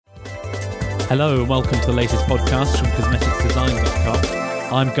Hello and welcome to the latest podcast from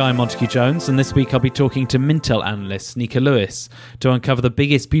cosmeticsdesign.com. I'm Guy Montague-Jones, and this week I'll be talking to Mintel analyst Nika Lewis to uncover the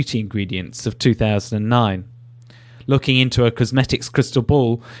biggest beauty ingredients of 2009. Looking into a cosmetics crystal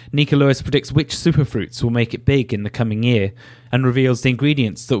ball, Nika Lewis predicts which superfruits will make it big in the coming year and reveals the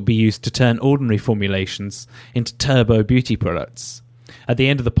ingredients that will be used to turn ordinary formulations into turbo beauty products. At the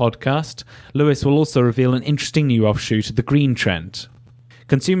end of the podcast, Lewis will also reveal an interesting new offshoot of the green trend.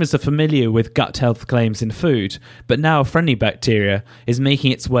 Consumers are familiar with gut health claims in food, but now friendly bacteria is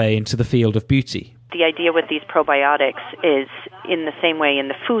making its way into the field of beauty. The idea with these probiotics is, in the same way in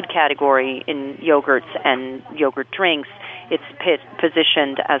the food category, in yogurts and yogurt drinks, it's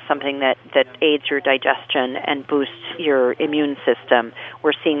positioned as something that aids your digestion and boosts your immune system.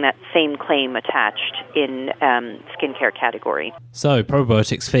 We're seeing that same claim attached in skincare category. So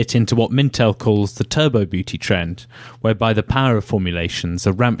probiotics fit into what Mintel calls the turbo beauty trend, whereby the power of formulations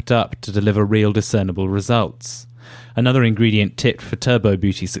are ramped up to deliver real discernible results. Another ingredient tipped for turbo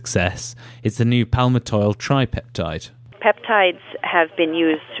beauty success is the new palmitoyl tripeptide. Peptides have been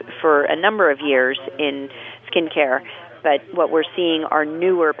used for a number of years in skincare, but what we're seeing are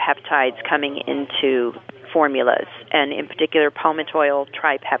newer peptides coming into formulas, and in particular palmitoyl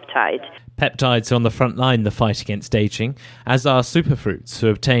tripeptide. Peptides are on the front line in the fight against aging, as are superfruits, who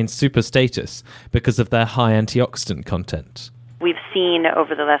obtain super status because of their high antioxidant content. We've seen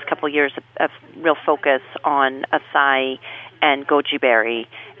over the last couple of years a real focus on acai and goji berry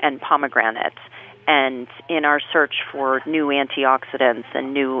and pomegranate. And in our search for new antioxidants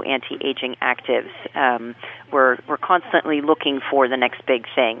and new anti-aging actives, we're constantly looking for the next big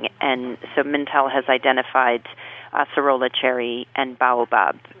thing. And so Mintel has identified acerola cherry and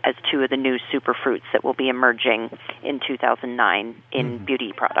baobab as two of the new superfruits that will be emerging in 2009 in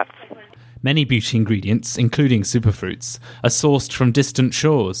beauty products. Many beauty ingredients, including superfruits, are sourced from distant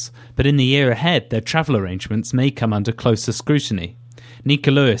shores, but in the year ahead their travel arrangements may come under closer scrutiny. Nika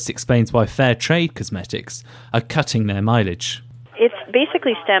Lewis explains why fair trade cosmetics are cutting their mileage. It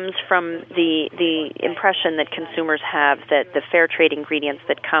basically stems from the impression that consumers have that the fair trade ingredients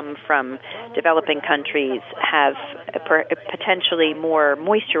that come from developing countries have potentially more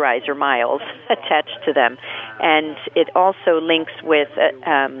moisturizer miles attached to them. And it also links with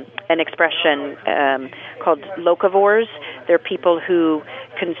an expression called locavores. They're people who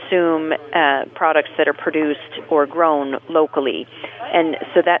consume products that are produced or grown locally. And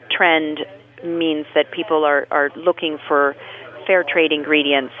so that trend means that people are looking for fair trade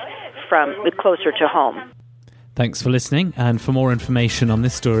ingredients from closer to home. Thanks for listening, and for more information on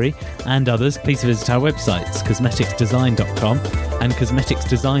this story and others, please visit our websites cosmeticsdesign.com and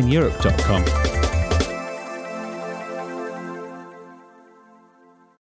cosmeticsdesigneurope.com.